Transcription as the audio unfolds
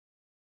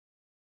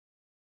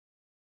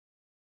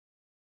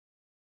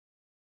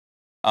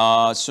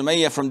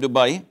Sumaya from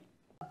Dubai.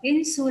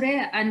 In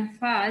Surah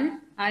Anfal,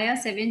 ayah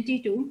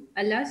 72,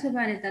 Allah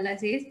subhanahu wa ta'ala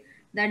says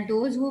that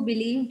those who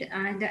believed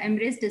and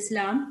embraced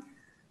Islam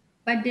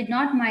but did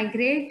not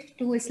migrate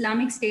to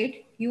Islamic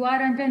State, you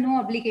are under no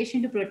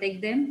obligation to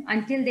protect them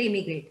until they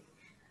immigrate.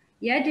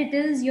 Yet it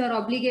is your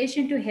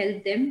obligation to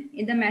help them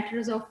in the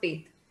matters of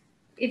faith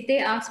if they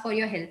ask for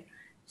your help.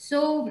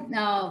 So,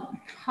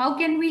 how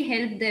can we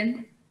help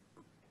them?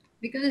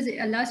 Because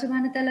Allah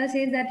subhanahu wa ta'ala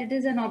says that it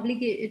is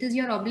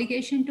your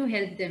obligation to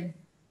help them.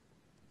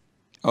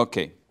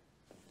 Okay.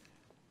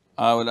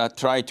 I will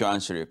try to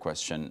answer your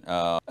question.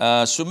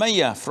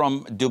 Sumaya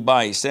from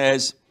Dubai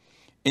says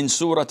in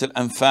Surah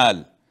Al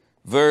Anfal,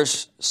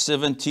 verse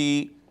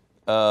 72,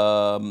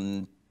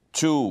 and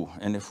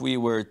if we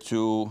were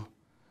to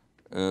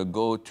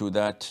go to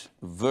that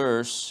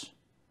verse,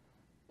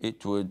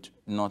 it would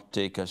not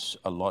take us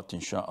a lot,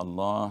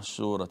 insha'Allah.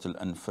 Surah Al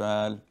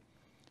Anfal,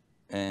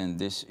 and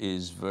this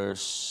is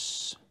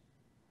verse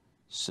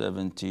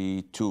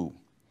 72.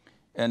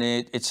 And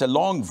it's a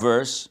long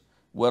verse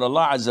where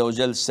Allah Azza wa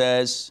Jal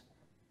says,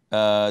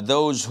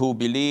 those who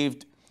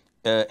believed,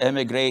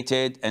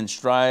 emigrated and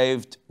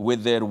strived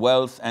with their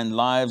wealth and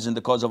lives in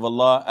the cause of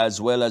Allah, as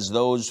well as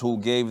those who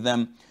gave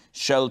them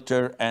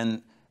shelter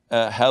and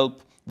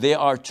help, they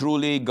are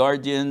truly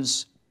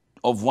guardians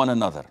of one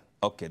another.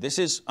 Okay, this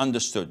is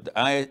understood. The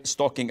ayah is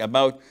talking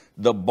about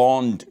the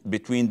bond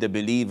between the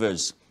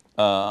believers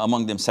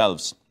among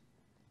themselves.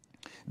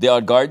 They are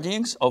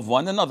guardians of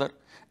one another.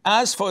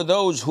 As for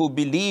those who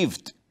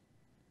believed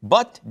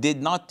but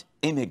did not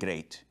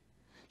immigrate,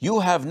 you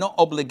have no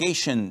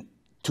obligation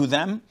to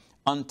them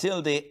until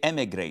they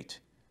emigrate.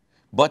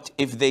 But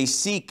if they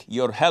seek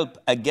your help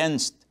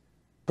against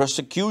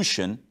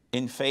persecution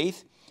in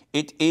faith,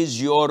 it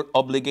is your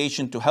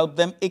obligation to help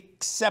them,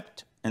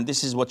 except, and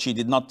this is what she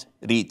did not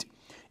read,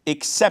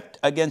 except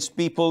against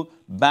people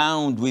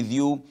bound with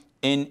you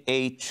in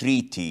a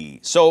treaty.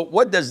 So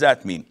what does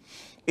that mean?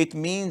 It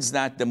means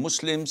that the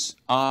Muslims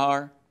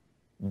are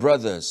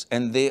brothers,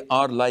 and they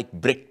are like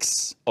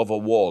bricks of a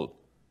wall.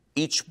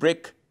 Each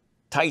brick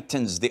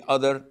tightens the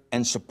other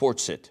and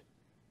supports it.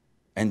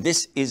 And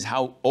this is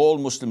how all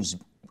Muslims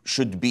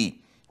should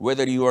be.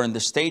 Whether you are in the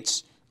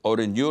States or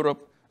in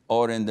Europe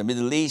or in the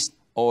Middle East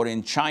or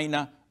in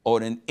China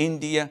or in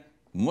India,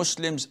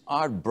 Muslims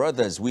are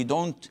brothers. We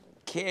don't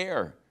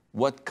care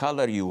what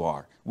color you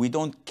are. We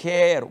don't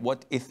care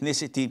what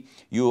ethnicity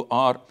you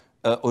are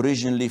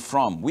originally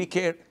from. We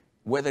care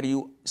whether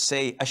you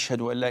say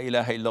Ashhadu an la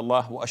ilaha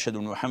illallah wa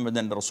ashhadu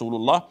Muhammadan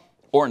Rasulullah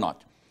or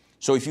not.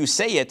 So if you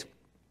say it,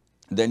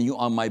 then you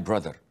are my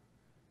brother,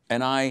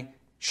 and I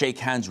shake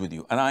hands with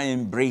you, and I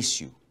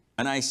embrace you,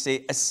 and I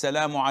say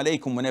Assalamu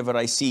alaikum whenever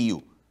I see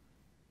you.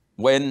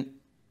 When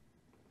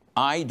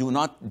I do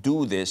not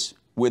do this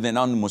with a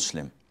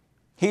non-Muslim,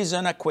 he's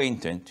an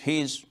acquaintance,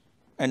 he's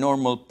a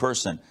normal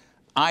person,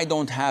 I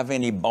don't have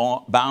any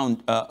bond.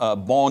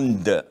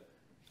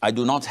 I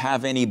do not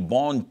have any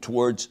bond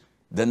towards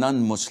the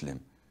non-Muslim,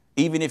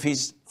 even if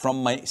he's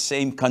from my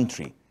same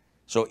country.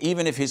 So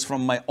even if he's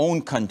from my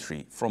own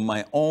country, from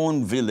my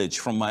own village,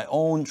 from my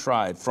own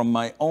tribe, from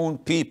my own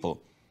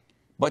people,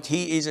 but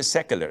he is a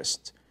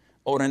secularist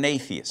or an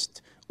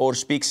atheist or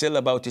speaks ill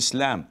about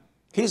Islam,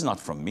 he's not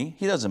from me.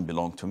 He doesn't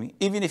belong to me.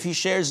 Even if he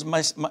shares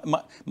my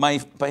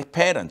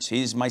parents,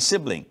 he's my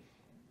sibling,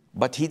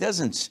 but he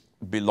doesn't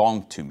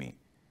belong to me.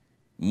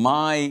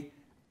 My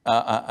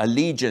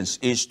allegiance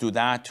is to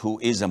that who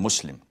is a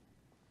Muslim.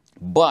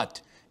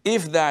 But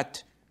if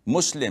that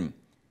Muslim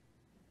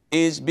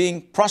is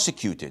being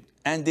prosecuted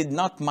and did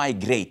not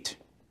migrate,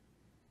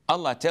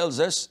 Allah tells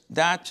us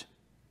that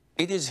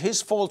it is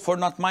his fault for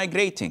not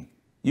migrating.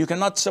 You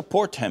cannot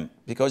support him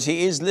because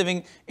he is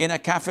living in a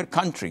kafir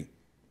country.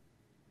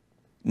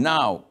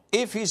 Now,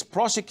 if he's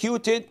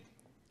prosecuted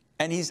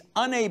and he's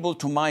unable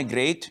to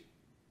migrate,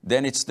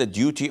 then it's the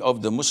duty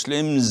of the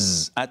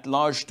Muslims at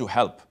large to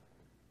help,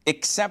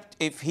 except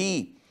if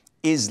he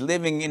is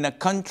living in a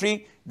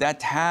country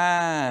that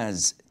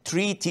has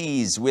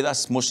treaties with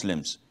us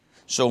Muslims.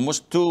 So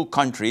two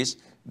countries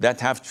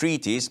that have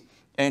treaties,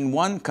 and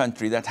one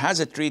country that has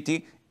a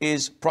treaty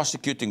is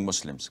prosecuting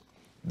Muslims.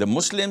 The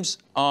Muslims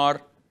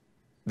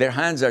their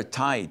hands are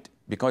tied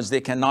because they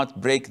cannot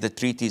break the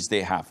treaties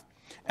they have.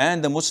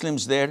 And the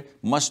Muslims there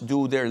must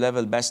do their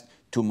level best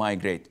to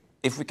migrate.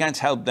 If we can't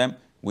help them,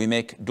 we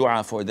make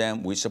dua for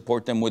them, we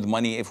support them with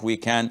money if we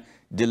can,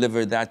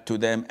 deliver that to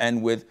them,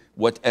 and with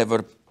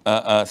whatever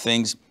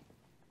things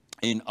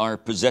in our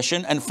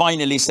possession. And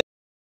finally,